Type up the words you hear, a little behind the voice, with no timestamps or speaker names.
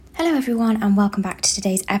Hello everyone and welcome back to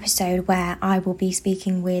today's episode where I will be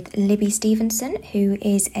speaking with Libby Stevenson, who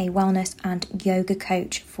is a wellness and yoga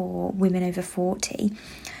coach for women over 40.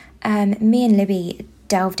 Me and Libby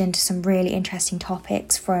delved into some really interesting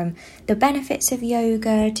topics, from the benefits of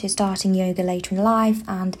yoga to starting yoga later in life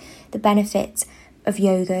and the benefits of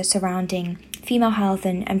yoga surrounding female health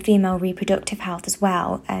and female reproductive health as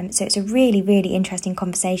well. So it's a really, really interesting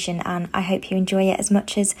conversation, and I hope you enjoy it as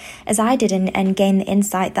much as I did and gain the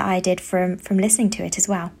insight that I did from listening to it as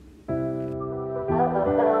well.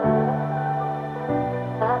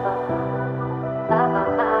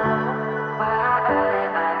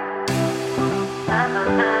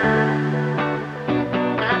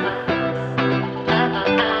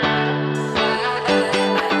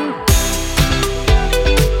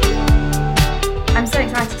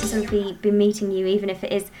 Be meeting you, even if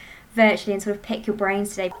it is virtually, and sort of pick your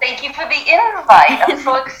brains today. Thank you for the invite. I'm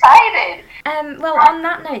so excited. Well, on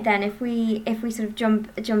that note, then, if we sort of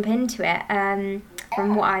jump into it,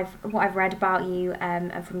 from what I've read about you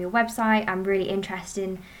and from your website, I'm really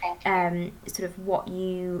interested in sort of what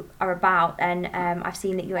you are about, and I've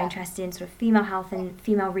seen that you're interested in sort of female health and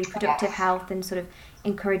female reproductive health, and sort of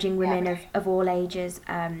encouraging women of all ages,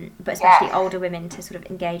 but especially older women, to sort of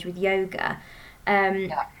engage with yoga.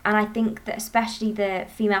 And I think that especially the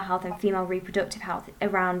female health and female reproductive health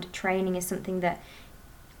around training is something that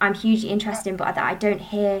I'm hugely interested in, but that I don't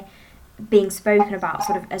hear being spoken about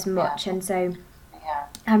sort of as much. And so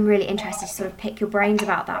I'm really interested to sort of pick your brains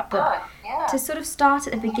about that. But to sort of start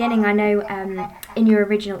at the beginning, I know in your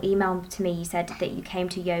original email to me, you said that you came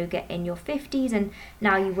to yoga in your 50s, and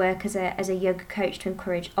now you work as a yoga coach to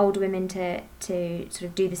encourage older women to sort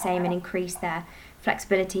of do the same and increase their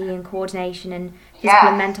flexibility and coordination and physical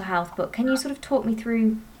and mental health. But can you sort of talk me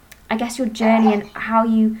through, I guess, your journey and how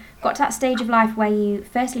you got to that stage of life where you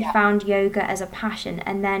firstly found yoga as a passion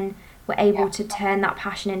and then were able to turn that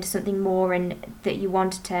passion into something more, and that you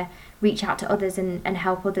wanted to reach out to others and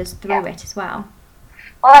help others through it as well?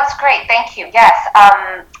 Well, that's great. Thank you. Yes.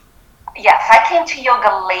 Yes, I came to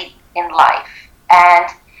yoga late in life, and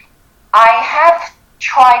I have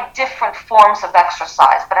tried different forms of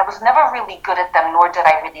exercise, but I was never really good at them, nor did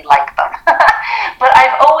I really like them. But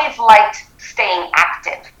I've always liked staying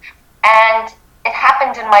active. And it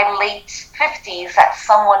happened in my late 50s that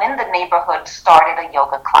someone in the neighborhood started a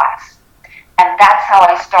yoga class. And that's how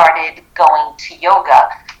I started going to yoga,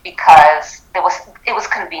 because it was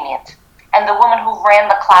convenient. And the woman who ran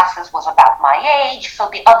the classes was about my age, so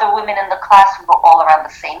the other women in the class, we were all around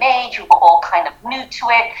the same age, we were all kind of new to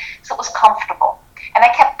it, so it was comfortable. And I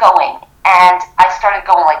kept going, and I started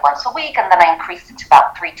going like once a week, and then I increased it to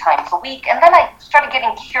about 3 times a week, and then I started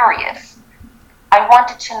getting curious. I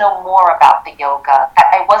wanted to know more about the yoga that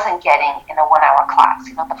I wasn't getting in a 1-hour class,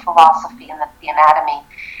 the philosophy and the anatomy.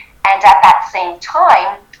 And at that same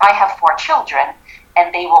time, I have 4 children,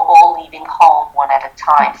 and they were all leaving home one at a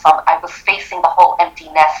time. So I was facing the whole empty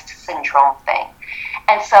nest syndrome thing.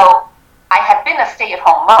 And so I had been a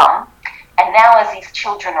stay-at-home mom, and now as these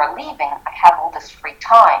children are leaving, I have all this free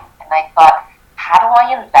time. And I thought, how do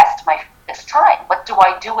I invest this time? What do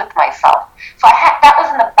I do with myself? So that was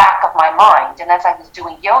in the back of my mind. And as I was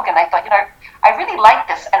doing yoga, and I thought, I really like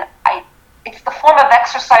this. And it's the form of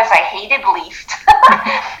exercise I hated least.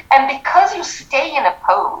 And because you stay in a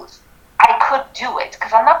pose, I could do it,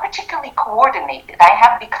 because I'm not particularly coordinated. I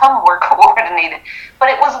have become more coordinated. But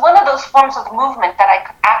it was one of those forms of movement that I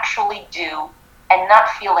could actually do and not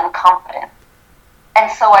feel incompetent.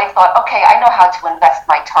 And so I thought, okay, I know how to invest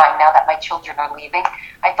my time now that my children are leaving.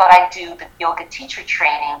 I thought I'd do the yoga teacher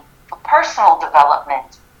training for personal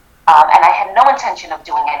development, and I had no intention of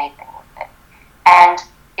doing anything with it. And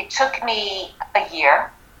it took me a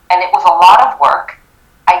year, and it was a lot of work.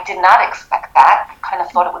 I did not expect that. I kind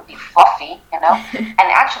of thought it would be fluffy, and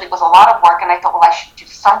actually it was a lot of work, and I thought, well, I should do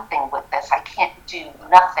something with this. I can't do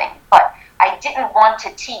nothing. But I didn't want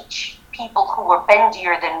to teach people who were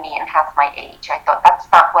bendier than me and half my age. I thought,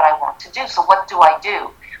 that's not what I want to do, so what do I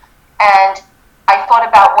do? And I thought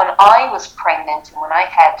about when I was pregnant and when I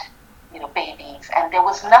had, babies, and there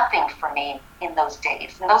was nothing for me in those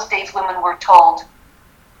days. In those days, women were told,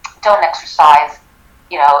 don't exercise,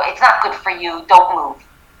 it's not good for you, don't move.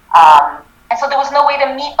 And so there was no way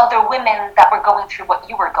to meet other women that were going through what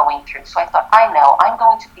you were going through. So I thought, I know, I'm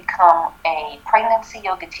going to become a pregnancy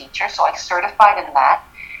yoga teacher, so I certified in that.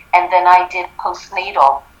 And then I did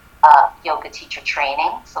postnatal yoga teacher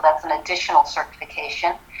training, so that's an additional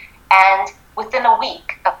certification. And within a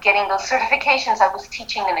week of getting those certifications, I was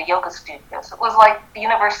teaching in a yoga studio. So it was like the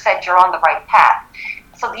universe said, you're on the right path.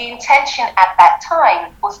 So the intention at that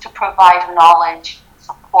time was to provide knowledge,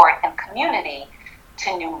 support, and community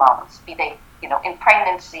to new moms, be they, in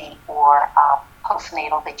pregnancy or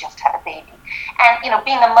postnatal, they just had a baby. And,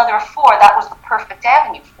 being a mother of four, that was the perfect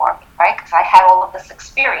avenue for me, right? Because I had all of this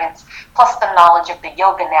experience, plus the knowledge of the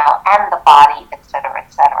yoga now and the body, et cetera,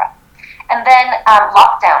 et cetera. And then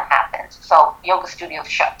lockdown happened, so yoga studios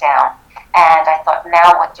shut down. And I thought,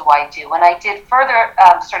 now what do I do? And I did further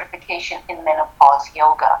certification in menopause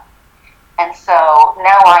yoga. And so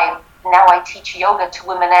now I teach yoga to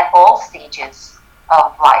women at all stages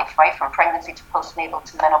of life, right, from pregnancy to postnatal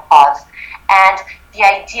to menopause. And the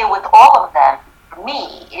idea with all of them, for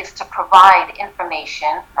me, is to provide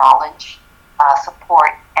information, knowledge,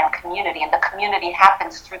 support, and community. And the community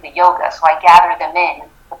happens through the yoga, so I gather them in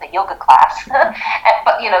with a yoga class.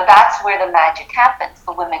 But, that's where the magic happens.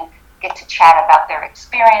 The women get to chat about their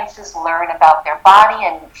experiences, learn about their body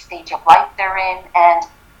and the stage of life they're in, and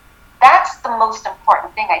that's the most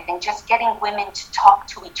important thing, I think, just getting women to talk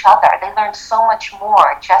to each other. They learn so much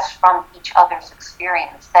more just from each other's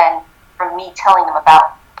experience than from me telling them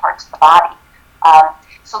about parts of the body.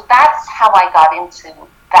 So that's how I got into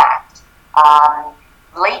that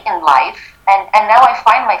late in life. And now I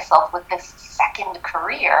find myself with this second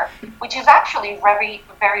career, which is actually very,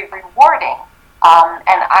 very rewarding. And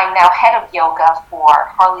I'm now head of yoga for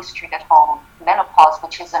Harley Street at Home Menopause,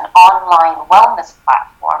 which is an online wellness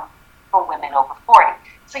platform for women over 40.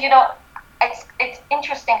 So, it's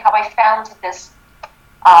interesting how I found this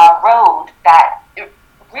road that it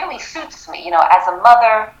really suits me, as a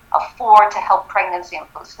mother of four to help pregnancy and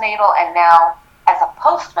postnatal, and now as a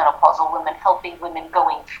postmenopausal woman helping women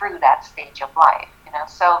going through that stage of life,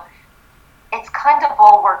 So it's kind of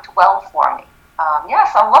all worked well for me.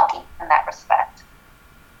 Yes, I'm lucky in that respect.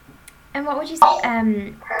 And what would you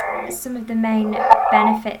say some of the main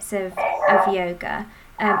benefits of yoga,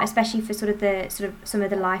 especially for sort of some of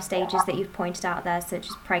the life stages that you've pointed out there, such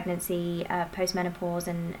as pregnancy, postmenopause,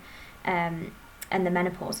 and the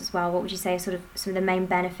menopause as well? What would you say are sort of some of the main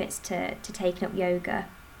benefits to taking up yoga?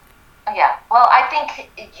 Yeah, well, I think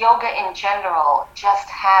yoga in general just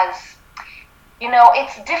has,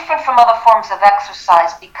 it's different from other forms of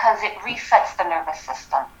exercise because it resets the nervous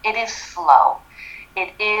system. It is slow.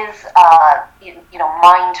 It is,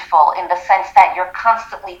 mindful in the sense that you're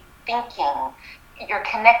constantly thinking. You're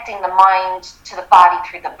connecting the mind to the body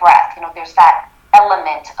through the breath. There's that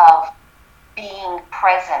element of being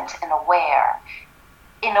present and aware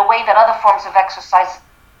in a way that other forms of exercise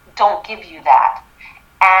don't give you that.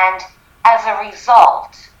 And as a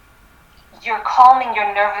result, you're calming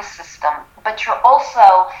your nervous system, but you're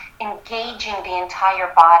also engaging the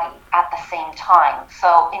entire body at the same time.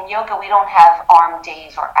 So in yoga, we don't have arm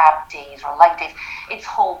days or ab days or leg days. It's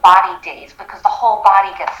whole body days because the whole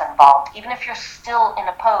body gets involved. Even if you're still in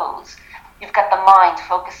a pose, you've got the mind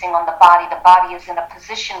focusing on the body. The body is in a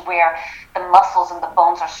position where the muscles and the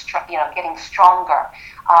bones are getting stronger.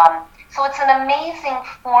 So it's an amazing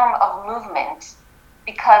form of movement,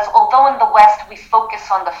 because although in the West we focus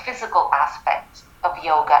on the physical aspect of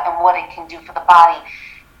yoga and what it can do for the body,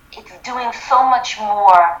 it's doing so much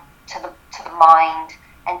more to the mind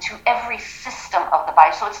and to every system of the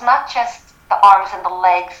body. So it's not just the arms and the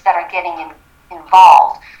legs that are getting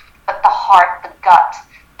involved, but the heart, the gut,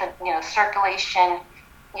 the circulation,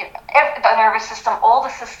 the nervous system, all the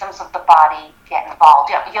systems of the body get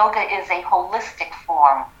involved. Yoga is a holistic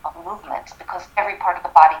form of movement because every part of the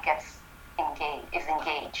body is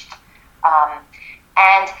engaged.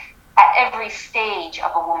 And at every stage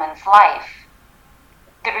of a woman's life,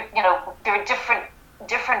 there are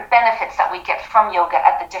different benefits that we get from yoga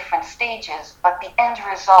at the different stages, but the end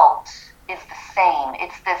result is the same.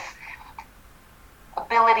 It's this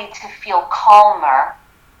ability to feel calmer,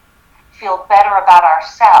 feel better about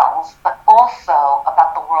ourselves, but also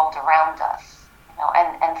about the world around us.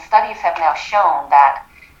 And studies have now shown that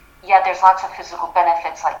there's lots of physical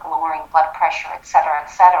benefits like lowering blood pressure, et cetera,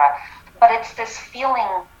 but it's this feeling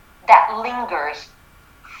that lingers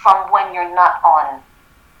from when you're not on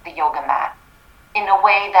the yoga mat in a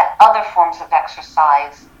way that other forms of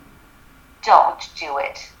exercise don't do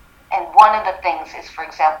it. And one of the things is, for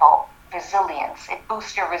example, resilience. It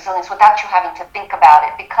boosts your resilience without you having to think about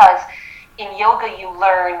it, because in yoga you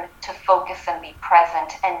learn to focus and be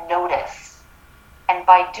present and notice. And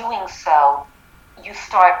by doing so, you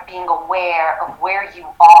start being aware of where you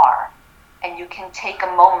are, and you can take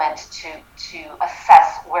a moment to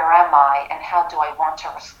assess, where am I and how do I want to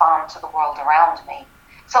respond to the world around me.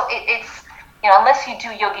 So it's unless you do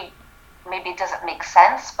yoga, maybe it doesn't make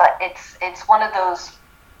sense, but it's one of those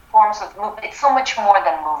forms of movement. It's so much more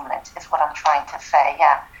than movement, is what I'm trying to say.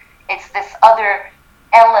 It's this other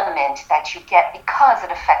element that you get because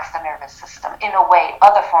it affects the nervous system in a way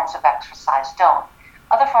other forms of exercise don't.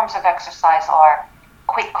 Other forms of exercise are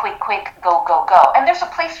quick, quick, quick, go, go, go. And there's a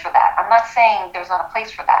place for that. I'm not saying there's not a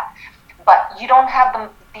place for that. But you don't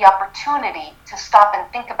have the opportunity to stop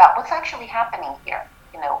and think about what's actually happening here.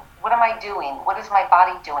 What am I doing? What is my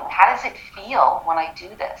body doing? How does it feel when I do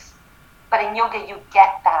this? But in yoga, you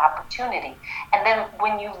get that opportunity. And then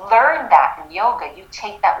when you learn that in yoga, you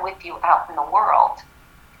take that with you out in the world.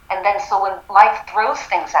 And then so when life throws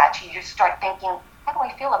things at you, you start thinking, how do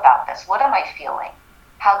I feel about this? What am I feeling?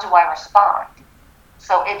 How do I respond?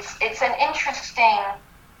 So it's an interesting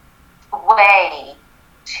way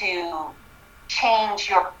to changes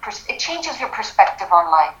your perspective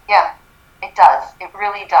on life. Yeah, it does. It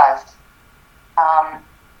really does.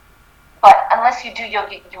 But unless you do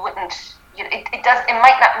yoga, you wouldn't. It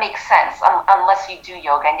might not make sense unless you do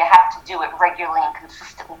yoga, and you have to do it regularly and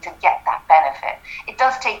consistently to get that benefit. It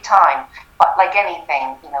does take time, but like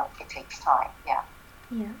anything, it takes time. Yeah.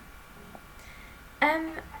 Yeah.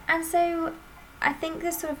 And so I think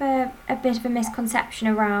there's sort of a bit of a misconception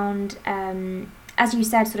around, as you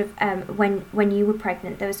said, sort of when you were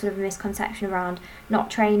pregnant, there was sort of a misconception around not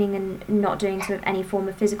training and not doing sort of any form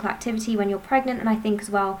of physical activity when you're pregnant. And I think as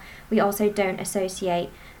well, we also don't associate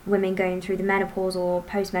women going through the menopause or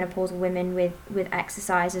postmenopausal women with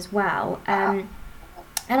exercise as well. And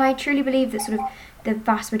I truly believe that sort of the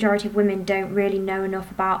vast majority of women don't really know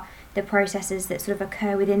enough about the processes that sort of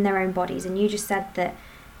occur within their own bodies. And you just said that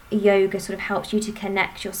yoga sort of helps you to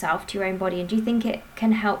connect yourself to your own body. And do you think it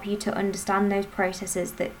can help you to understand those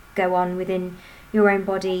processes that go on within your own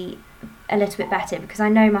body a little bit better? Because I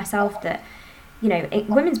know myself that,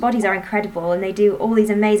 women's bodies are incredible and they do all these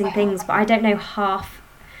amazing things, but I don't know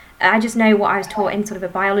I just know what I was taught in sort of a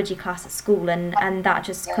biology class at school, and that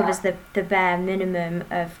just covers the bare minimum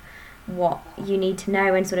of what you need to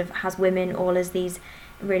know, and sort of has women all as these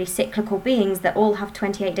really cyclical beings that all have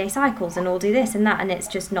 28-day cycles and all do this and that, and it's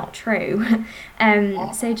just not true.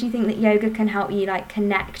 So do you think that yoga can help you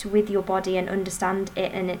connect with your body and understand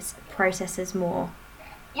it and its processes more?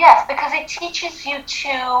 Yes, because it teaches you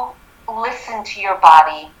to listen to your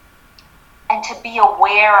body and to be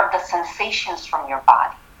aware of the sensations from your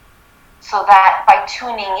body. So that by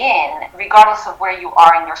tuning in, regardless of where you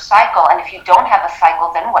are in your cycle, and if you don't have a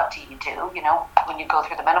cycle, then what do? When you go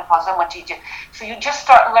through the menopause, then what do? So you just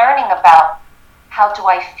start learning about how do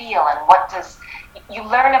I feel, and you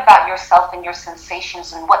learn about yourself and your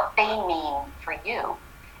sensations and what they mean for you.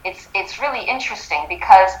 It's really interesting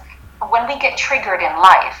because when we get triggered in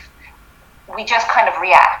life, we just kind of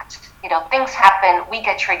react. Things happen, we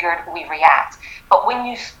get triggered, we react. But when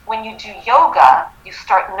you do yoga, you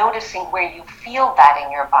start noticing where you feel that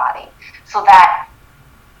in your body. So that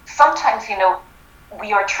sometimes,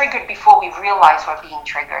 we are triggered before we realize we're being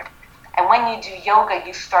triggered. And when you do yoga,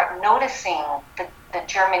 you start noticing the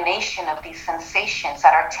germination of these sensations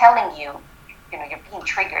that are telling you, you're being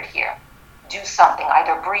triggered here. Do something,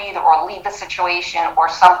 either breathe or leave the situation or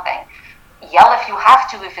something. Yell if you have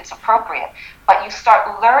to, if it's appropriate. But you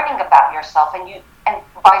start learning about yourself, and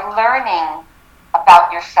by learning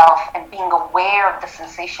about yourself and being aware of the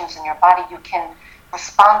sensations in your body, you can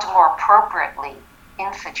respond more appropriately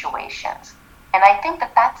in situations. And I think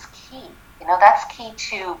that that's key. That's key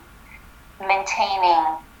to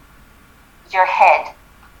maintaining your head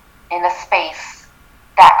in a space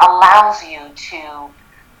that allows you to,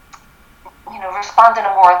 respond in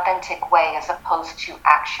a more authentic way as opposed to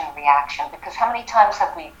action-reaction. Because how many times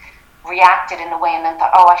have we reacted in a way and then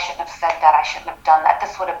thought, oh, I shouldn't have said that, I shouldn't have done that,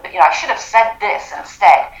 this would have been, I should have said this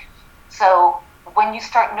instead. So when you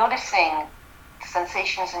start noticing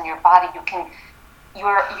sensations in your body, you can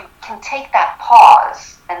take that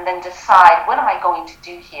pause and then decide, what am I going to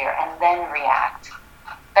do here, and then react.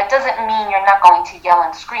 That doesn't mean you're not going to yell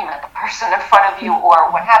and scream at the person in front of you or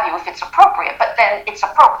what have you if it's appropriate, but then it's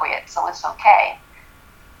appropriate, so it's okay.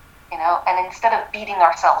 And instead of beating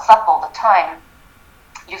ourselves up all the time,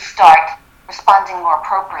 you start responding more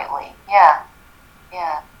appropriately. Yeah.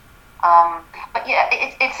 But yeah,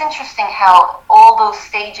 it's interesting how all those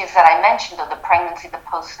stages that I mentioned of the pregnancy, the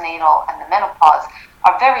postnatal, and the menopause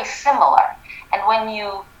are very similar. And when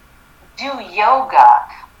you do yoga,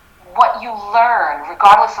 what you learn,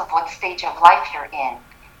 regardless of what stage of life you're in,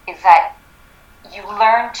 is that you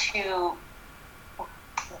learn to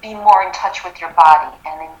be more in touch with your body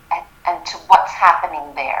and to what's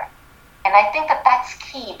happening there. And I think that that's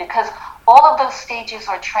key, because all of those stages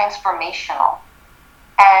are transformational.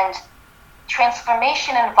 And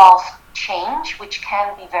transformation involves change, which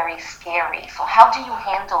can be very scary. So how do you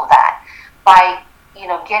handle that? By,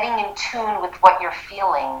 getting in tune with what you're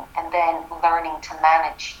feeling and then learning to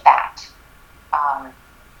manage that.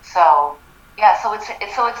 So Yeah,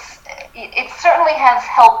 it certainly has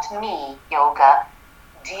helped me, yoga,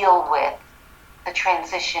 deal with the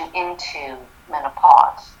transition into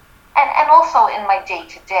menopause, and also in my day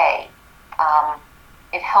to day.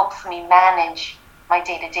 It helps me manage my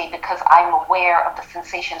day to day because I'm aware of the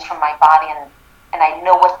sensations from my body, and I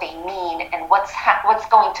know what they mean and what's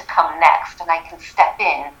going to come next, and I can step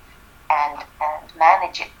in and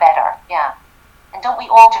manage it better. Yeah. And don't we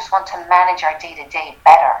all just want to manage our day to day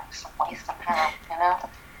better, some way, somehow, you know?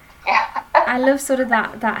 Yeah. I love sort of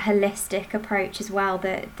that holistic approach as well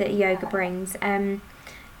that yoga brings. And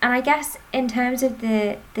I guess in terms of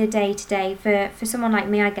the day to day, for someone like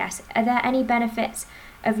me, I guess, are there any benefits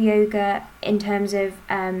of yoga in terms of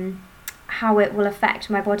how it will affect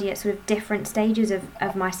my body at sort of different stages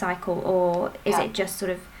of my cycle, or is it just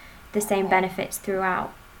sort of the same benefits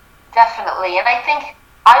throughout? Definitely, and I think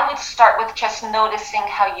I would start with just noticing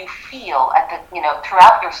how you feel at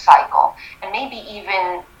throughout your cycle, and maybe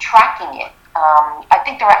even tracking it. I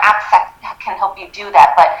think there are apps that can help you do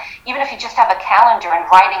that, but even if you just have a calendar and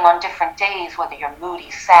writing on different days, whether you're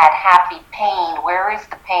moody, sad, happy, pain, where is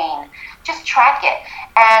the pain, just track it.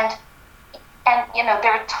 And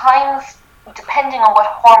there are times, depending on what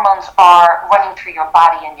hormones are running through your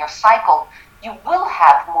body and your cycle, you will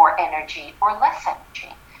have more energy or less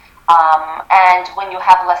energy. And when you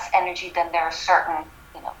have less energy, then there are certain,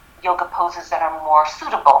 yoga poses that are more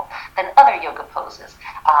suitable than other yoga poses,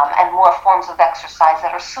 and more forms of exercise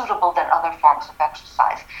that are suitable than other forms of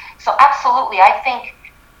exercise. So absolutely, I think,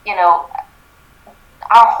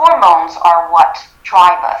 our hormones are what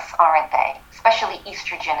drive us, aren't they? Especially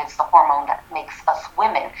estrogen is the hormone that makes us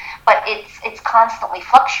women, but it's constantly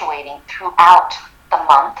fluctuating throughout the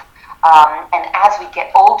month, and as we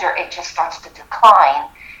get older, it just starts to decline.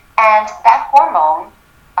 And that hormone,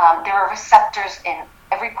 there are receptors in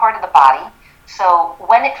every part of the body. So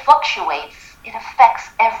when it fluctuates, it affects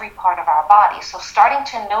every part of our body. So starting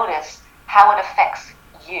to notice how it affects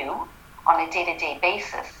you on a day-to-day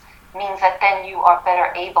basis means that then you are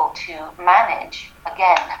better able to manage,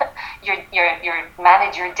 again, your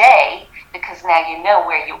manage your day, because now you know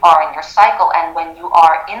where you are in your cycle. And when you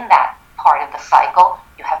are in that part of the cycle,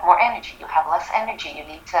 you have more energy, you have less energy, you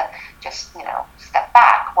need to just, step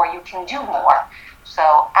back, or you can do more.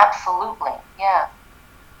 So absolutely, yeah,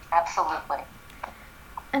 absolutely.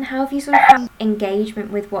 And how have you sort of found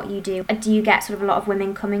engagement with what you do? Do you get sort of a lot of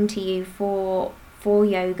women coming to you for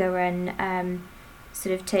yoga and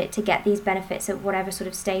sort of to get these benefits at whatever sort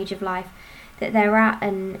of stage of life that they're at,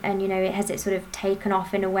 and has it sort of taken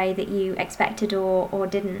off in a way that you expected or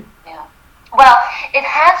didn't? Yeah. Well, it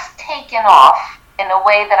has taken off in a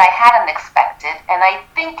way that I hadn't expected, and I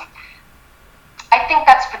think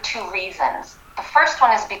that's for two reasons. The first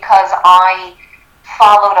one is because I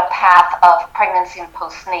followed a path of pregnancy and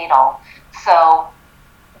postnatal. So,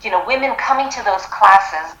 women coming to those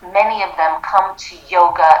classes, many of them come to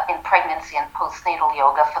yoga in pregnancy and postnatal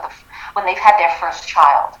yoga when they've had their first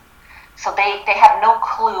child. So they have no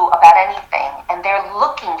clue about anything, and they're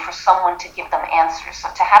looking for someone to give them answers. So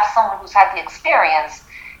to have someone who's had the experience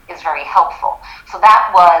is very helpful. So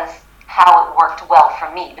that was how it worked well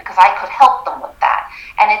for me, because I could help them with that.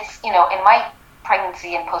 And it's, in my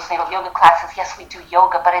pregnancy and postnatal yoga classes, yes, we do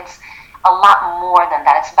yoga, but it's a lot more than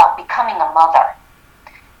that. It's about becoming a mother.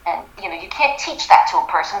 And, you can't teach that to a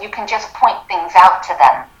person. You can just point things out to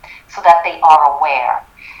them so that they are aware.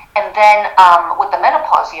 And then with the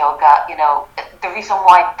menopause yoga, the reason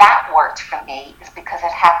why that worked for me is because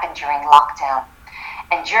it happened during lockdown.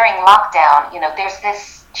 And during lockdown, there's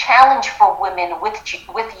this challenge for women with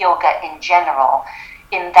yoga in general,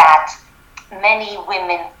 in that many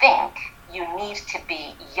women think you need to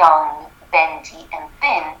be young, bendy, and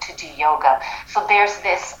thin to do yoga. So there's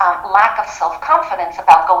this lack of self-confidence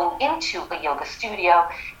about going into a yoga studio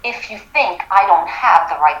if you think I don't have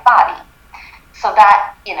the right body. So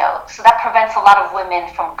that prevents a lot of women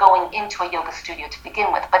from going into a yoga studio to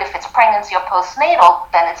begin with. But if it's pregnancy or postnatal,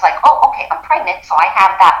 then it's like, oh, okay, I'm pregnant, so I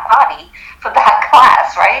have that body for that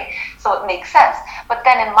class, right? So it makes sense. But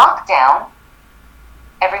then in lockdown,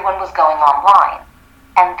 everyone was going online.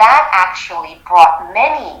 And that actually brought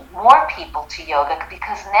many more people to yoga,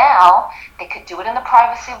 because now they could do it in the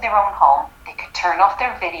privacy of their own home. They could turn off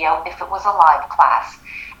their video if it was a live class.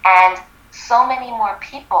 And so many more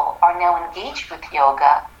people are now engaged with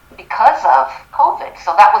yoga because of COVID.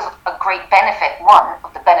 So that was a great benefit, one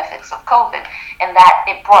of the benefits of COVID, and that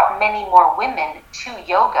it brought many more women to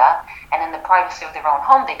yoga, and in the privacy of their own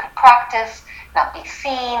home, they could practice, not be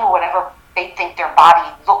seen, whatever they think their body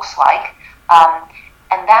looks like.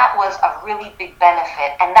 And that was a really big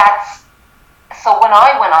benefit, and that's so when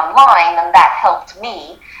I went online, and that helped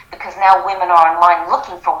me, because now women are online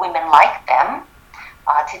looking for women like them,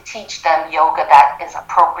 to teach them yoga that is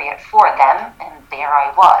appropriate for them, and there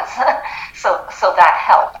I was. So that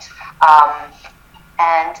helped.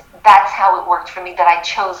 And that's how it worked for me, that I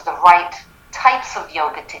chose the right types of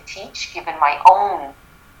yoga to teach, given my own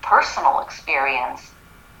personal experience.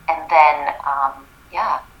 And then,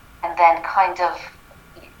 and then kind of,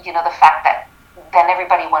 the fact that then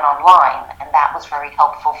everybody went online, and that was very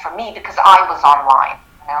helpful for me because I was online.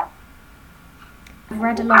 I've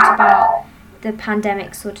read a lot about the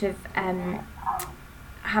pandemic sort of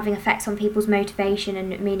having effects on people's motivation,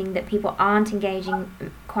 and meaning that people aren't engaging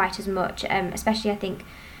quite as much, especially I think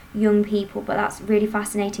young people. But that's really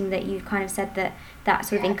fascinating that you've kind of said that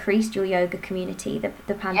sort of increased your yoga community,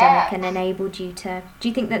 the pandemic, and enabled you to. Do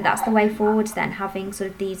you think that that's the way forwards then, having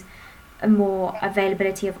sort of these more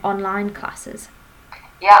availability of online classes?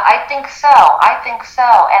 Yeah, I think so.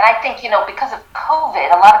 And I think, because of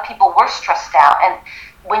COVID, a lot of people were stressed out. And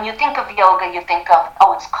when you think of yoga, you think of,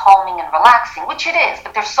 it's calming and relaxing, which it is,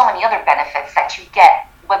 but there's so many other benefits that you get,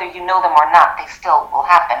 whether you know them or not, they still will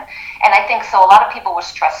happen. And I think so a lot of people were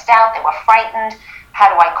stressed out, they were frightened.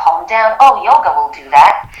 How do I calm down? Oh, yoga will do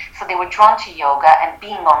that. So they were drawn to yoga, and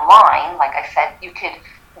being online, like I said, you could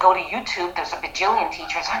go to YouTube, there's a bajillion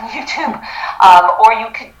teachers on YouTube, or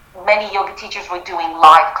many yoga teachers were doing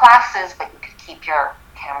live classes, but you could keep your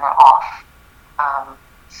camera off.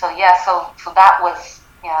 So that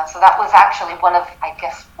was actually one of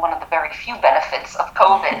the very few benefits of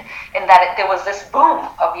COVID, in that there was this boom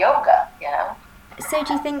of yoga. So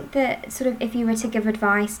do you think that sort of, if you were to give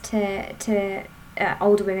advice to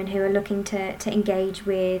older women who are looking to engage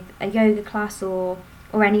with a yoga class or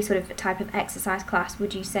any sort of type of exercise class,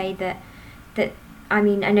 would you say that I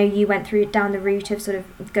mean, I know you went down the route of sort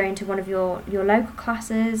of going to one of your local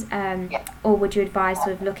classes, or would you advise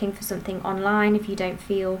sort of looking for something online if you don't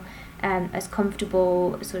feel as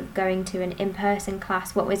comfortable sort of going to an in-person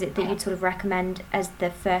class? What was it that you'd sort of recommend as the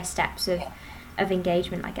first steps of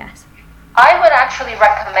engagement, I guess? I would actually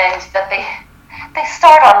recommend that they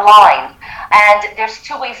start online, and there's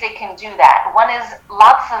two ways they can do that. One is,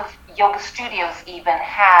 lots of yoga studios even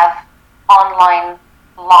have online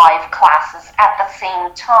live classes at the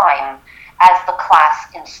same time as the class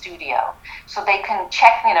in studio. So they can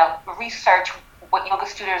check, research what yoga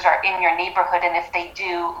studios are in your neighborhood, and if they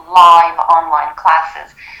do live online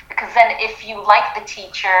classes. Because then if you like the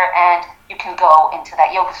teacher, and you can go into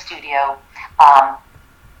that yoga studio,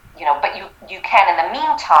 but you can, in the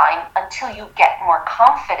meantime, until you get more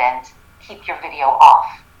confident, keep your video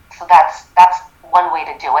off. So that's one way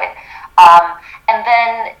to do it. And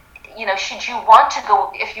then, should you want to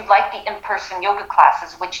go, if you like the in-person yoga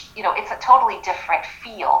classes, which, it's a totally different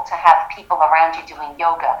feel to have people around you doing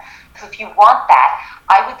yoga. So if you want that,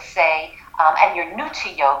 I would say, and you're new to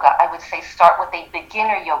yoga, I would say start with a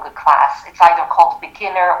beginner yoga class. It's either called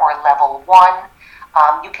beginner or level 1.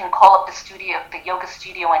 You can call up the yoga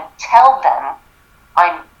studio, and tell them,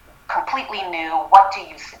 I'm completely new, what do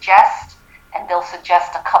you suggest? And they'll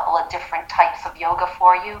suggest a couple of different types of yoga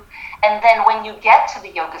for you. And then when you get to the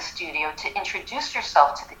yoga studio, to introduce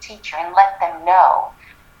yourself to the teacher and let them know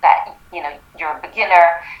that, you're a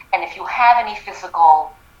beginner, and if you have any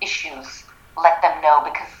physical issues, let them know,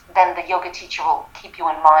 because then the yoga teacher will keep you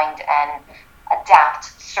in mind and adapt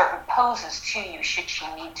certain poses to you should she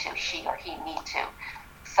or he need to.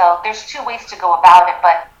 So there's two ways to go about it,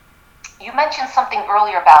 but you mentioned something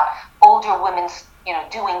earlier about older women,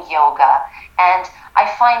 doing yoga, and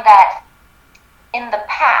I find that in the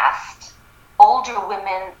past, older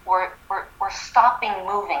women were stopping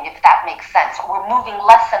moving, if that makes sense. Were moving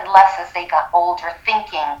less and less as they got older,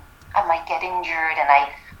 thinking, I might get injured, and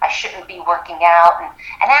I shouldn't be working out,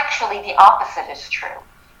 and actually the opposite is true.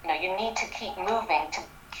 You need to keep moving to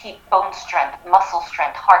keep bone strength, muscle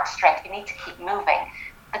strength, heart strength. You need to keep moving.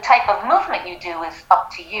 The type of movement you do is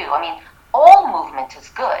up to you. I mean, all movement is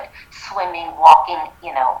good. Swimming, walking,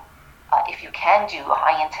 if you can do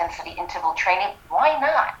high-intensity interval training, why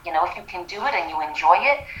not? If you can do it and you enjoy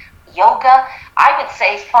it, yoga, I would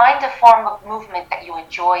say find a form of movement that you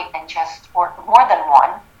enjoy, or more than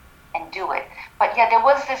one, and do it. But yeah, there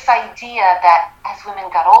was this idea that as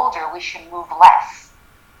women got older, we should move less.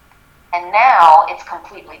 And now it's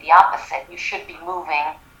completely the opposite. You should be moving.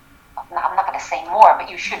 I'm not going to say more, but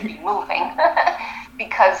you should be moving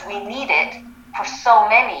because we need it for so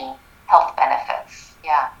many health benefits.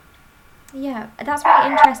 Yeah, that's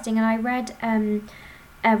really interesting. And I read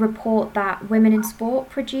a report that Women in Sport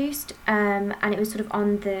produced, and it was sort of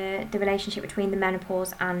on the relationship between the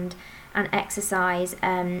menopause and exercise,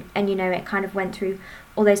 and it kind of went through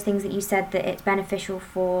all those things that you said, that it's beneficial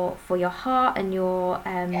for your heart and your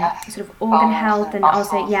Yes. sort of organ Bones health, and and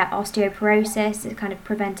also muscles. osteoporosis, it's kind of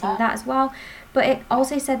preventing that as well. But it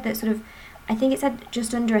also said that sort of, I think it said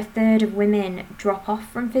just under a third of women drop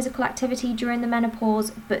off from physical activity during the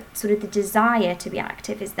menopause, but sort of the desire to be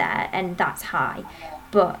active is there, and that's high,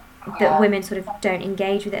 but that women sort of don't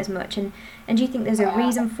engage with it as much. And do you think there's a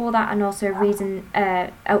reason for that, and also a reason,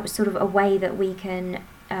 sort of a way that we can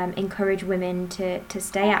encourage women to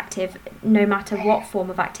stay active, no matter what form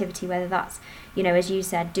of activity, whether that's, as you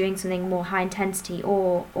said, doing something more high intensity,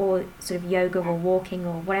 or sort of yoga or walking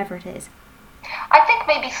or whatever it is? I think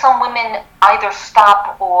maybe some women either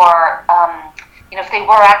stop or, if they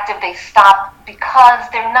were active, they stop because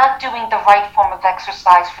they're not doing the right form of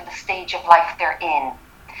exercise for the stage of life they're in.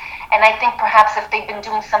 And I think perhaps if they've been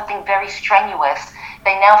doing something very strenuous,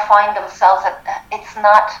 they now find themselves that it's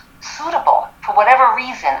not suitable for whatever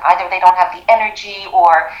reason. Either they don't have the energy,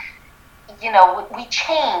 or, we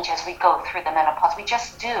change as we go through the menopause. We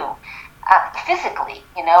just do, physically,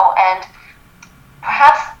 and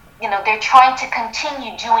perhaps, they're trying to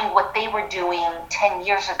continue doing what they were doing 10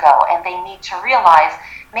 years ago, and they need to realize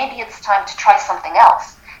maybe it's time to try something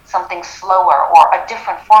else, something slower or a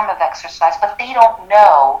different form of exercise, but they don't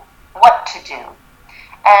know what to do.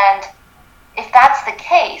 And if that's the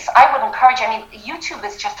case, I would encourage, YouTube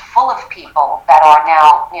is just full of people that are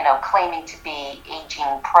now, claiming to be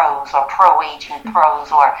aging pros or pro-aging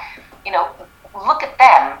pros, or, look at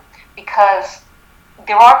them, because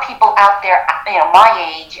there are people out there,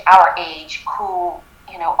 my age, our age, who,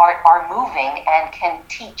 are moving and can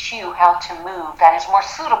teach you how to move that is more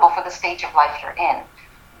suitable for the stage of life you're in,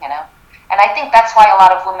 And I think that's why a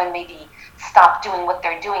lot of women maybe stop doing what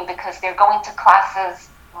they're doing, because they're going to classes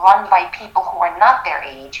run by people who are not their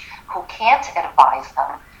age, who can't advise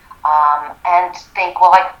them, and think,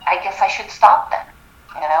 well, I guess I should stop then.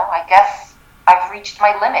 I guess I've reached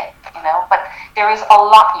my limit, but there is a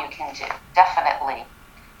lot you can do, definitely.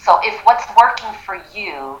 So if what's working for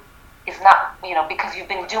you is not, because you've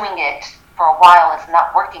been doing it for a while, is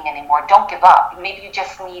not working anymore, don't give up. Maybe you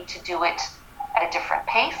just need to do it at a different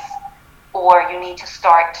pace, or you need to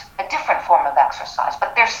start a different form of exercise.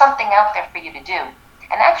 But there's something out there for you to do.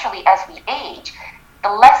 And actually, as we age, the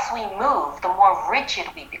less we move, the more rigid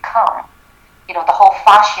we become. The whole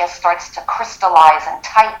fascia starts to crystallize and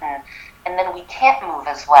tighten, and then we can't move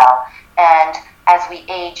as well. And as we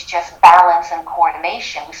age, just balance and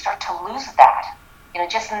coordination, we start to lose that,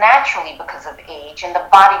 just naturally because of age. And the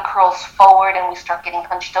body curls forward, and we start getting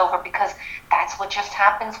hunched over, because that's what just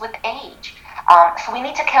happens with age. So we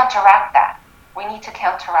need to counteract that.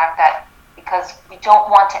 Because we don't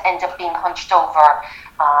want to end up being hunched over,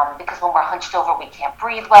 because when we're hunched over, we can't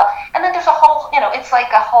breathe well. And then there's a whole, it's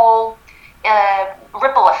like a whole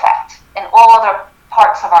ripple effect in all other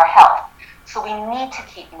parts of our health. So we need to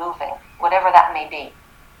keep moving, whatever that may be.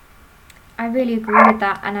 I really agree with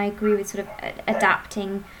that, and I agree with sort of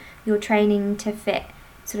adapting your training to fit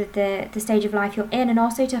sort of the stage of life you're in, and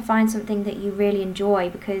also to find something that you really enjoy.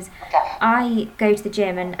 Because I go to the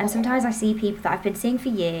gym, and sometimes I see people that I've been seeing for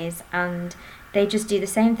years, and they just do the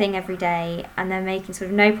same thing every day, and they're making sort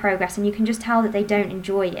of no progress, and you can just tell that they don't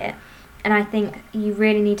enjoy it. And I think you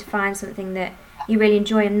really need to find something that you really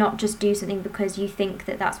enjoy, and not just do something because you think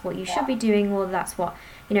that that's what you should be doing, or that's what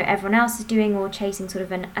everyone else is doing, or chasing sort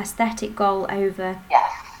of an aesthetic goal over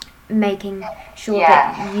making sure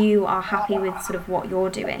that you are happy with sort of what you're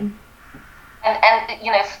doing. And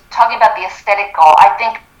talking about the aesthetic goal, I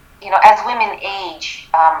think, as women age,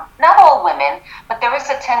 not all women, but there is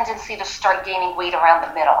a tendency to start gaining weight around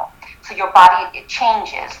the middle. So your body, it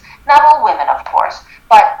changes. Not all women, of course,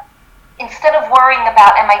 but instead of worrying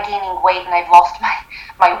about, am I gaining weight and I've lost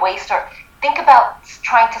my waist, or think about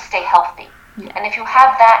trying to stay healthy. Yeah. And if you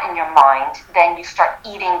have that in your mind, then you start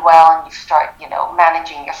eating well, and you start,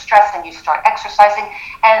 managing your stress, and you start exercising.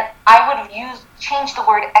 And I would change the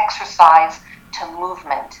word exercise to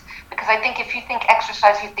movement. Because I think if you think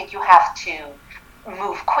exercise, you think you have to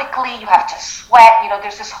move quickly, you have to sweat.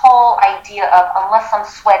 There's this whole idea of, unless I'm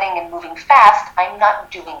sweating and moving fast, I'm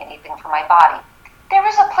not doing anything for my body. There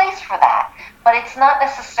is a place for that, but it's not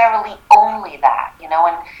necessarily only that,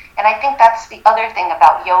 and I think that's the other thing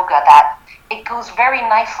about yoga, that it goes very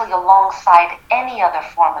nicely alongside any other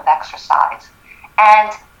form of exercise.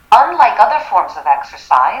 And unlike other forms of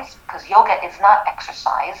exercise, because yoga is not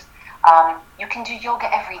exercise, you can do yoga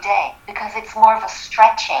every day, because it's more of a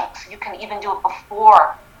stretching. So you can even do it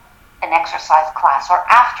before an exercise class, or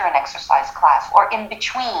after an exercise class, or in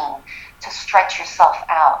between, to stretch yourself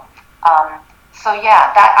out. So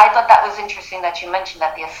I thought that was interesting that you mentioned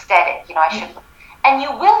that, the aesthetic, I should, and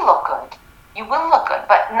you will look good. You will look good,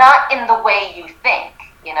 but not in the way you think.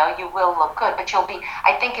 You know, you will look good, but you'll be.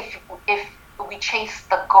 I think if we chase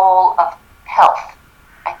the goal of health,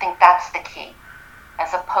 I think that's the key,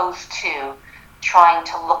 as opposed to trying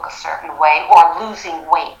to look a certain way or losing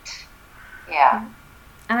weight. Yeah.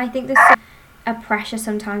 And I think there's a pressure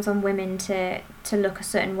sometimes on women to look a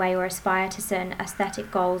certain way or aspire to certain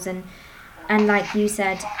aesthetic goals, and like you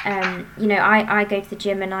said, you know, I go to the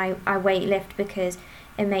gym and I weight lift because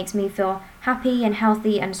it makes me feel happy and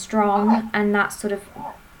healthy and strong, and that's sort of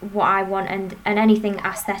what I want, and anything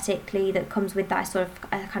aesthetically that comes with that sort of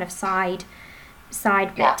a kind of side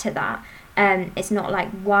bit to that. It's not like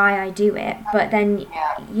why I do it, but then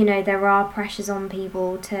you know, there are pressures on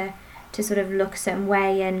people to sort of look a certain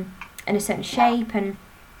way and in a certain shape, and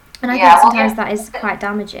I think sometimes that is quite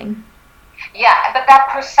damaging. Yeah, but that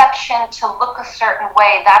perception to look a certain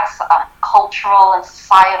way, that's cultural and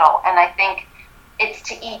societal, and I think it's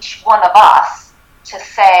to each one of us to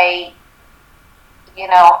say, you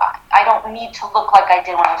know, I don't need to look like I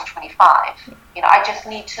did when I was 25. You know, I just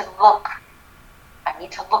need to look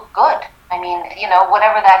good. I mean, you know,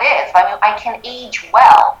 whatever that is. I mean, I can age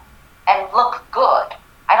well and look good.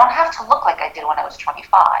 I don't have to look like I did when I was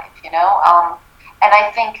 25, you know? And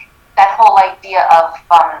I think that whole idea of,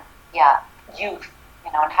 youth,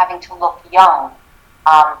 you know, and having to look young,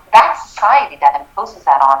 that's society that imposes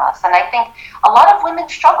that on us. And I think a lot of women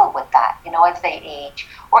struggle with that, you know, as they age,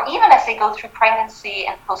 or even as they go through pregnancy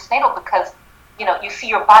and postnatal, because, you know, you see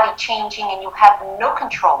your body changing and you have no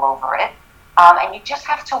control over it. And you just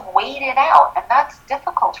have to wait it out. And that's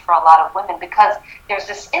difficult for a lot of women because there's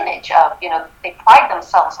this image of, you know, they pride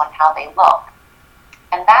themselves on how they look.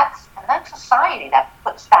 And that's society that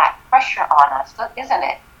puts that pressure on us, isn't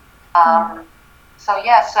it?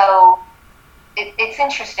 So it's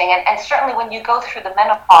interesting. And certainly when you go through the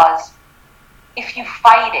menopause, if you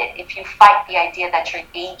fight the idea that you're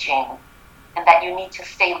aging and that you need to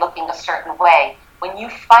stay looking a certain way, when you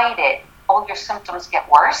fight it, all your symptoms get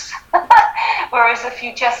worse. Whereas if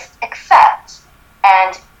you just accept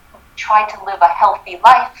and try to live a healthy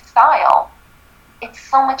lifestyle, it's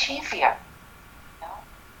so much easier. You know?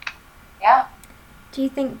 Yeah. Do you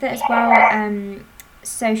think that as well,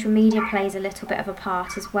 social media plays a little bit of a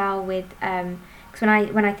part as well with, because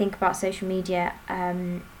when I think about social media,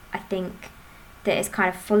 I think that it's kind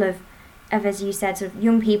of full of, as you said, sort of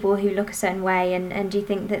young people who look a certain way, and do you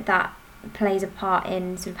think that plays a part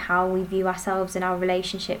in sort of how we view ourselves and our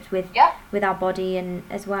relationships with our body and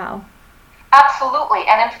as well? Absolutely.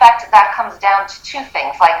 And in fact, that comes down to two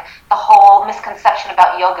things, like the whole misconception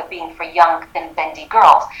about yoga being for young, thin, bendy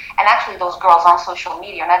girls. And actually those girls on social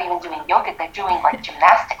media are not even doing yoga, they're doing like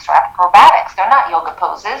gymnastics or acrobatics. They're not yoga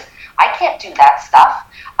poses. I can't do that stuff.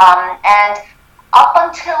 And up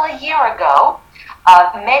until a year ago,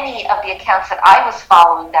 many of the accounts that I was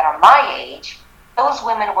following that are my age, those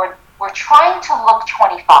women were trying to look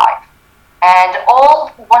 25, and all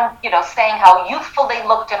one, you know, saying how youthful they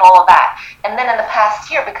looked and all of that. And then in the past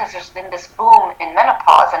year, because there's been this boom in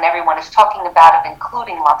menopause and everyone is talking about it,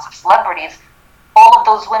 including lots of celebrities, all of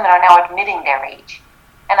those women are now admitting their age.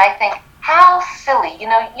 And I think, how silly, you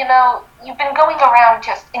know, you've been going around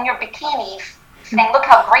just in your bikinis saying, look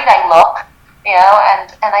how great I look, you know,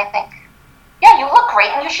 and I think, yeah, you look great,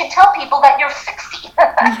 and you should tell people that you're 60.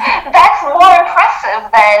 That's more impressive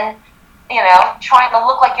than, you know, trying to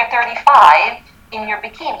look like you're 35 in your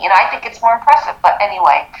bikini. And I think it's more impressive. But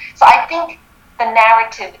anyway, so I think the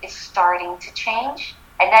narrative is starting to change.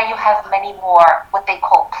 And now you have many more what they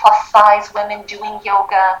call plus-size women doing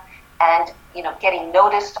yoga and, you know, getting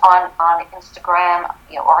noticed on Instagram,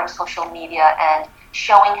 you know, or on social media, and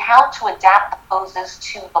showing how to adapt the poses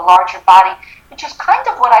to the larger body, which is kind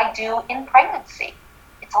of what I do in pregnancy.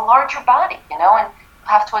 It's a larger body, you know, and you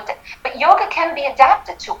have to adapt. But yoga can be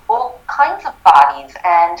adapted to all kinds of bodies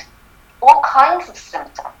and all kinds of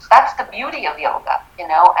symptoms. That's the beauty of yoga, you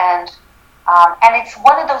know, and it's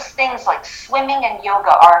one of those things, like swimming and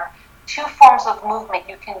yoga are two forms of movement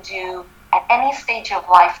you can do at any stage of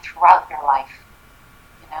life throughout your life,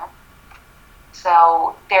 you know.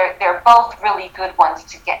 So they're both really good ones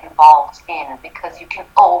to get involved in because you can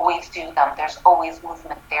always do them. There's always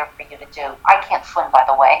movement there for you to do. I can't swim, by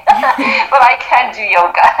the way, but I can do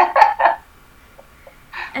yoga.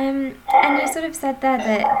 And you sort of said there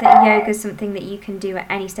that yoga is something that you can do at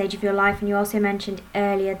any stage of your life, and you also mentioned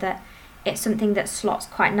earlier that it's something that slots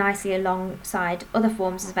quite nicely alongside other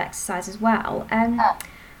forms of exercise as well.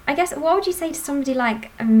 I guess, what would you say to somebody like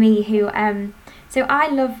me who... So I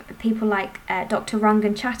love people like Dr.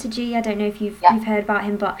 Rangan Chatterjee. I don't know if you've heard about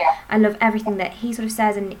him, but I love everything that he sort of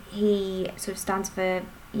says, and he sort of stands for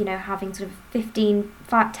having sort of 10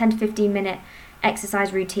 to 15 minute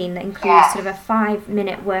exercise routine that includes sort of a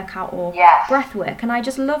 5-minute workout or breath work, and I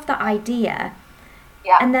just love that idea.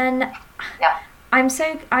 And then I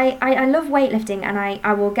love weightlifting, and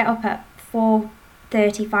I will get up at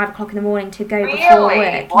 4:30, 5 o'clock in the morning to go before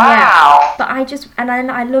work. Wow. But then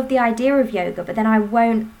I love the idea of yoga, but then I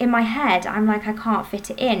won't, in my head, I'm like, I can't fit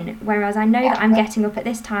it in. Whereas I know that I'm getting up at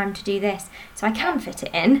this time to do this, so I can fit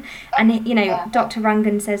it in. And, Dr.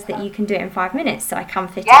 Rangan says that you can do it in 5 minutes, so I can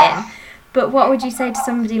fit it in. But what would you say to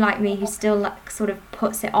somebody like me who still sort of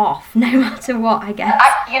puts it off, no matter what, I guess?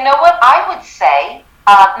 You know what? I would say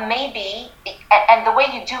maybe, and the way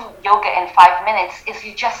you do yoga in 5 minutes is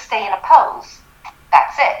you just stay in a pose.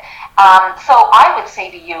 That's it. So I would say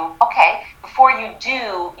to you, okay, before you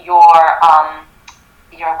do your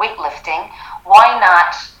weightlifting, why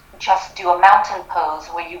not just do a mountain pose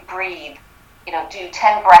where you breathe? Do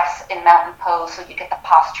 10 breaths in mountain pose so you get the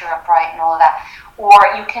posture upright and all of that. Or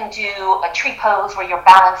you can do a tree pose where you're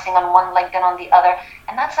balancing on one leg then on the other,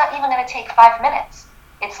 and that's not even going to take 5 minutes.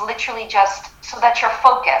 It's literally just so that you're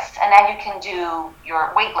focused, and then you can do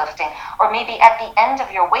your weightlifting. Or maybe at the end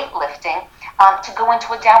of your weightlifting, to go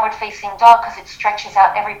into a downward facing dog, because it stretches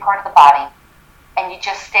out every part of the body. And you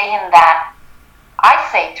just stay in that, I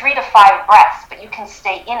say 3 to 5 breaths, but you can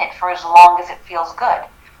stay in it for as long as it feels good.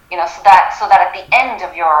 So that at the end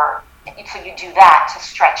of so you do that to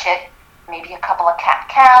stretch it, maybe a couple of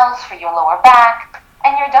cat-cows for your lower back,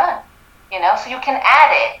 and you're done. So you can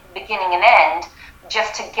add it, beginning and end,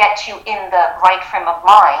 just to get you in the right frame of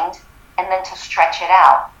mind, and then to stretch it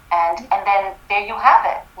out. And then there you have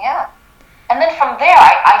it, And then from there,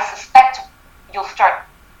 I suspect you'll start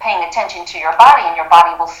paying attention to your body, and your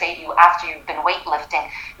body will say to you after you've been weightlifting,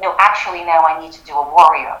 no, actually now I need to do a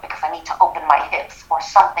warrior because I need to open my hips or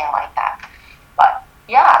something like that. But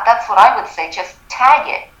that's what I would say. Just tag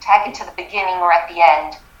it to the beginning or at the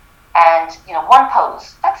end, and one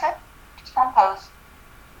pose. That's it, just one pose.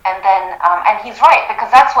 And then, and he's right, because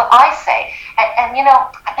that's what I say. And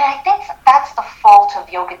I think that's the fault of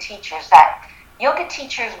yoga teachers, that yoga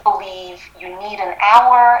teachers believe you need an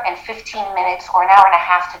hour and 15 minutes or an hour and a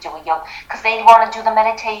half to do a yoga, because they want to do the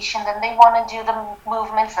meditation, then they want to do the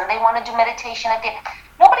movements, and they want to do meditation at the end.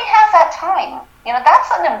 Nobody has that time. That's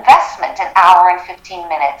an investment, an hour and 15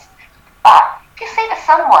 minutes. But if you say to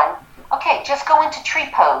someone, okay, just go into tree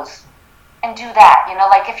pose and do that,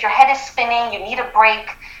 like if your head is spinning, you need a break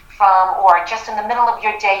from, or just in the middle of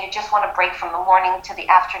your day, you just want a break from the morning to the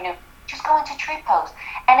afternoon, just go into tree pose.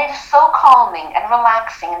 And it is so calming and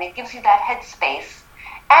relaxing, and it gives you that head space.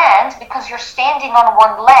 And because you're standing on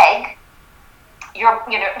one leg,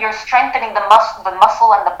 you're strengthening the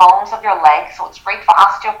muscle and the bones of your leg, so it's great for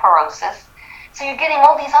osteoporosis. So you're getting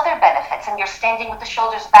all these other benefits, and you're standing with the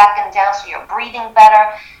shoulders back and down, so you're breathing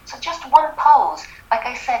better. So just one pose, like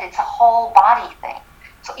I said, it's a whole body thing.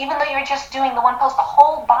 So even though you're just doing the one pose, the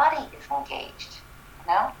whole body is engaged,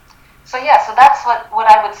 So so that's what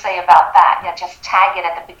I would say about that. Just tag it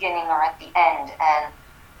at the beginning or at the end,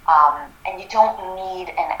 and you don't need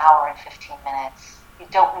an hour and 15 minutes. You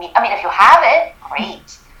don't need. I mean, if you have it,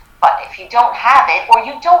 great. But if you don't have it, or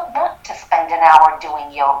you don't want to spend an hour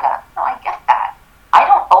doing yoga, no, I get that. I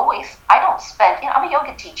don't spend. I'm a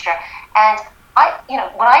yoga teacher, and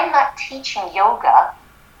when I'm not teaching yoga,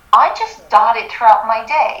 I just dot it throughout my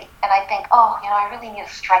day, and I think, I really need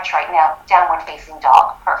to stretch right now, downward facing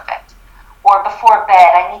dog, perfect. Or before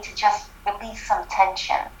bed, I need to just release some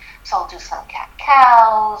tension. So I'll do some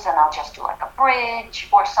cat-cows, and I'll just do like a bridge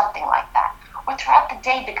or something like that. Or throughout the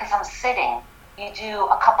day, because I'm sitting, you do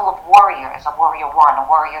a couple of warriors, a warrior 1, a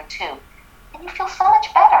warrior 2, and you feel so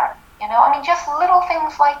much better, just little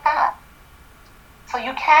things like that. So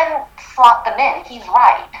you can slot them in. He's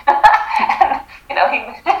right.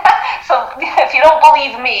 So if you don't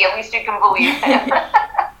believe me, at least you can believe him.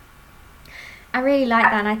 I really like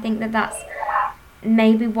that, and I think that's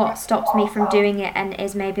maybe what stops me from doing it, and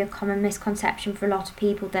is maybe a common misconception for a lot of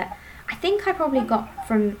people that I think I probably got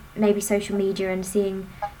from maybe social media and seeing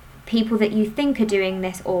people that you think are doing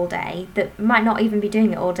this all day that might not even be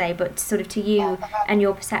doing it all day, but sort of to you and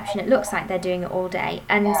your perception, it looks like they're doing it all day.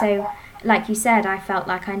 And so, like you said, I felt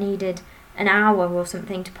like I needed an hour or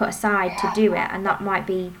something to put aside to do it, and that might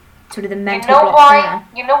be sort of the mental block there.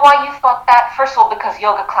 You know why you thought that? First of all, because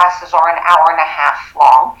yoga classes are an hour and a half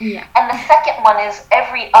long. Yeah. And the second one is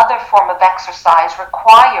every other form of exercise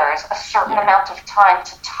requires a certain amount of time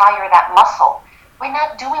to tire that muscle. We're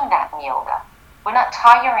not doing that in yoga. We're not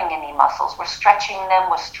tiring any muscles. We're stretching them,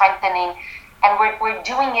 we're strengthening, and we're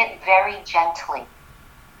doing it very gently.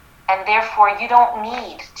 And therefore, you don't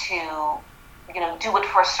need to do it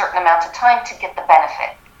for a certain amount of time to get the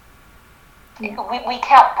benefit. Yeah. We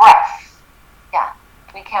count breaths. Yeah,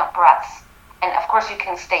 we count breaths. And of course you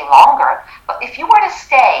can stay longer, but if you were to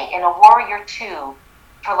stay in a warrior two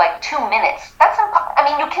for like 2 minutes,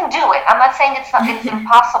 you can do it. I'm not saying it's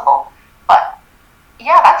impossible, but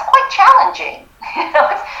yeah, that's quite challenging,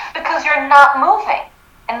 it's because you're not moving,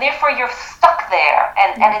 and therefore you're stuck there,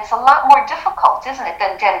 and it's a lot more difficult, isn't it,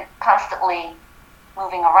 than constantly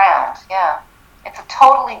moving around. Yeah, it's a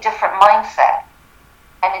totally different mindset,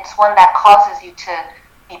 and it's one that causes you to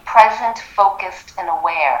be present, focused, and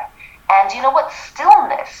aware. And you know what?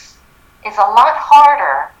 Stillness is a lot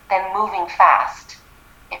harder than moving fast.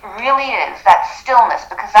 It really is, that stillness,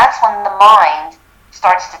 because that's when the mind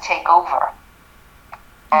starts to take over.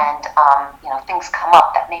 And, things come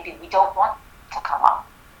up that maybe we don't want to come up.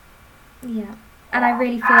 Yeah. And I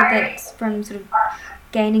really feel that from sort of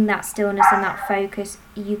gaining that stillness and that focus,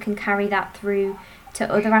 you can carry that through to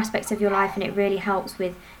other aspects of your life, and it really helps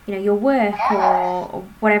with, your work or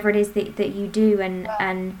whatever it is that you do. And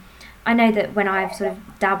I know that when I've sort of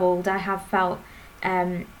dabbled, I have felt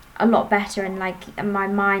a lot better, and like my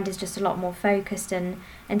mind is just a lot more focused, and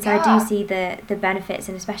so I do see the benefits,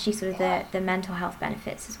 and especially sort of the mental health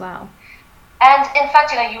benefits as well. And in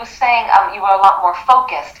fact, you were saying you were a lot more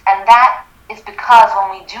focused, and that is because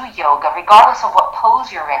when we do yoga, regardless of what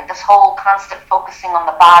pose you're in, this whole constant focusing on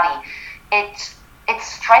the body, it's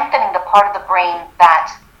strengthening the part of the brain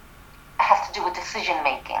that has to do with decision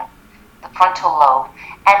making, the frontal lobe,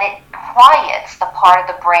 and it quiets the part of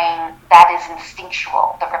the brain that is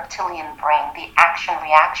instinctual, the reptilian brain, the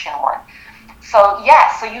action-reaction one. So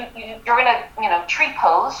you're in a tree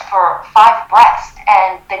pose for 5 breaths,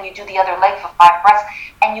 and then you do the other leg for 5 breaths,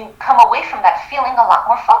 and you come away from that feeling a lot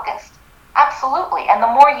more focused. Absolutely. And the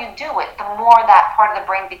more you do it, the more that part of the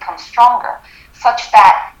brain becomes stronger, such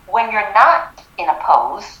that when you're not in a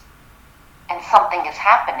pose and something is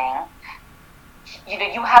happening,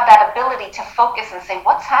 you have that ability to focus and say,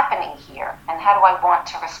 what's happening here, and how do I want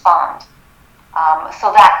to respond?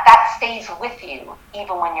 So that stays with you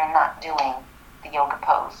even when you're not doing the yoga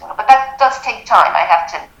pose. But that does take time. I have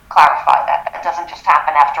to clarify that. That doesn't just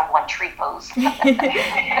happen after one tree pose,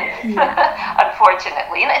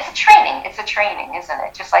 unfortunately. And it's a training, isn't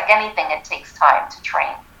it? Just like anything, it takes time to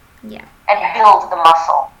train. Yeah. And build the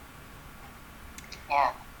muscle.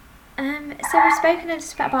 Yeah. So we've spoken a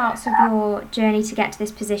little bit about sort of your journey to get to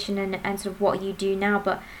this position and sort of what you do now,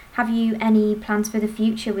 but have you any plans for the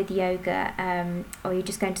future with yoga, or are you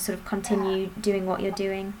just going to sort of continue doing what you're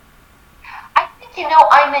doing? I think,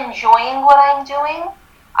 I'm enjoying what I'm doing.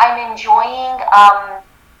 I'm enjoying,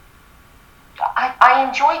 I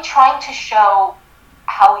enjoy trying to show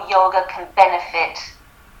how yoga can benefit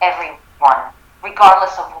everyone,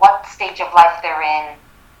 regardless of what stage of life they're in,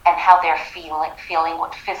 and how they're feeling,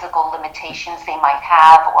 what physical limitations they might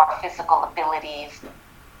have or physical abilities.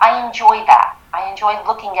 I enjoy that. I enjoy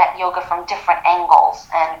looking at yoga from different angles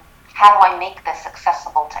and how do I make this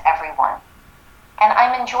accessible to everyone. And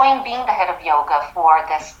I'm enjoying being the head of yoga for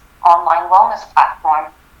this online wellness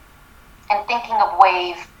platform and thinking of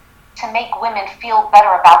ways to make women feel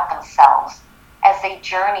better about themselves as they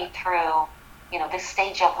journey through, this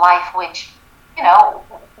stage of life, which,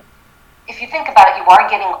 if you think about it, you are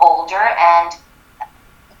getting older, and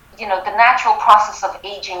the natural process of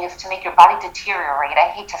aging is to make your body deteriorate.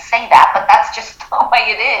 I hate to say that, but that's just the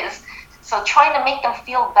way it is. So trying to make them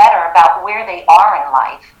feel better about where they are in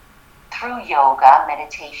life through yoga,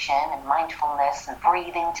 meditation, and mindfulness, and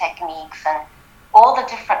breathing techniques, and all the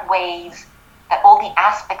different ways that all the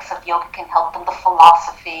aspects of yoga can help them, the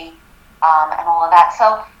philosophy, and all of that.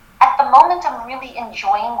 So at the moment, I'm really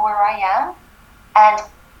enjoying where I am, and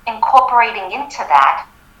incorporating into that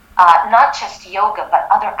not just yoga, but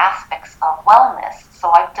other aspects of wellness.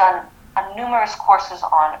 So I've done numerous courses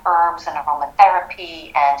on herbs and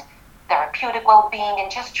aromatherapy and therapeutic well-being,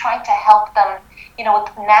 and just trying to help them,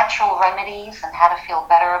 with natural remedies and how to feel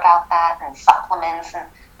better about that, and supplements and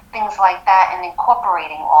things like that, and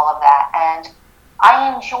incorporating all of that. And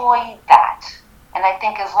I enjoy that. And I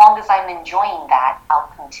think as long as I'm enjoying that,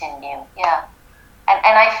 I'll continue. Yeah.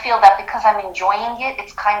 And I feel that because I'm enjoying it,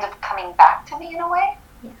 it's kind of coming back to me in a way.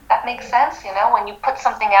 Yeah. That makes sense, when you put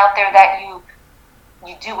something out there that you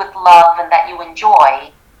do with love and that you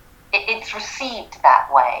enjoy, it's received that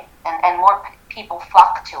way, and more people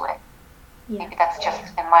flock to it. Yeah. Maybe that's just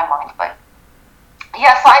in my mind, but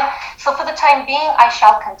yes, so for the time being, I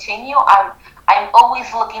shall continue. I'm always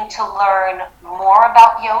looking to learn more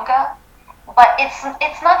about yoga. But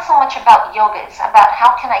it's not so much about yoga, it's about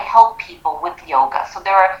how can I help people with yoga. So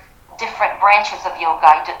there are different branches of yoga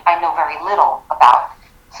I know very little about.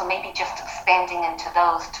 So maybe just expanding into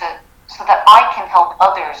those so that I can help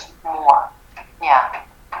others more. Yeah.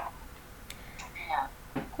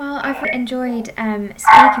 Well, I've really enjoyed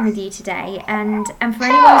speaking with you today, and for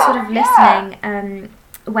anyone sort of listening,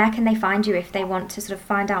 where can they find you if they want to sort of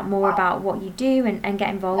find out more about what you do and get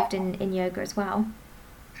involved in yoga as well?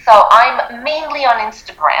 So I'm mainly on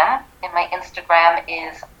Instagram, and my Instagram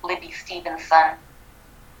is Libby Stevenson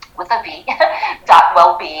with a V,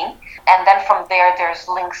 .wellbeing. And then from there, there's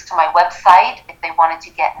links to my website if they wanted to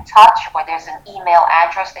get in touch, or there's an email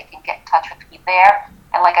address they can get in touch with me there.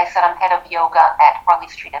 And like I said, I'm head of yoga at Harley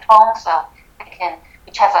Street at Home, so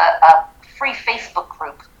which has a free Facebook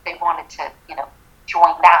group. They wanted to,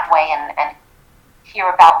 join that way and hear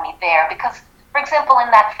about me there. Because, for example, in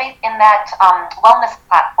that wellness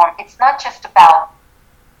platform, it's not just about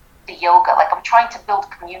the yoga. Like, I'm trying to build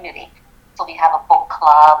community. So we have a book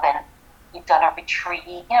club, and we've done a retreat.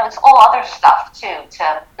 It's all other stuff too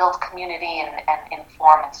to build community and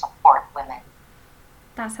inform and support women.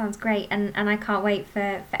 That sounds great, and I can't wait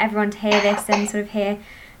for everyone to hear this and sort of hear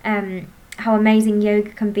how amazing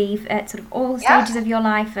yoga can be at sort of all stages of your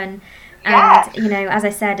life. And as I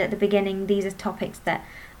said at the beginning, these are topics that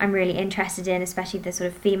I'm really interested in, especially the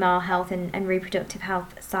sort of female health and reproductive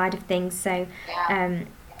health side of things. So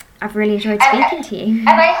I've really enjoyed speaking to you. And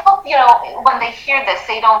I hope, when they hear this,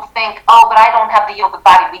 they don't think, oh, but I don't have the yoga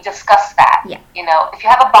body. We discussed that. Yeah. If you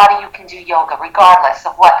have a body, you can do yoga, regardless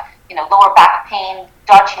of what, lower back pain,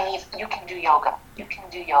 dodgy knees, you can do yoga. You can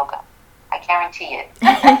do yoga. I guarantee it.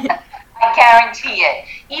 I guarantee it.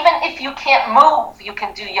 Even if you can't move, you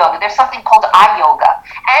can do yoga. There's something called eye yoga.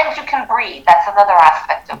 And you can breathe. That's another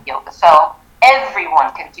aspect of yoga. So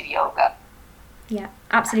everyone can do yoga. Yeah,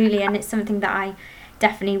 absolutely. And it's something that I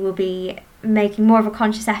definitely will be making more of a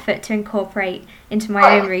conscious effort to incorporate into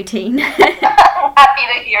my own routine. Happy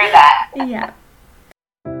to hear that. Yeah.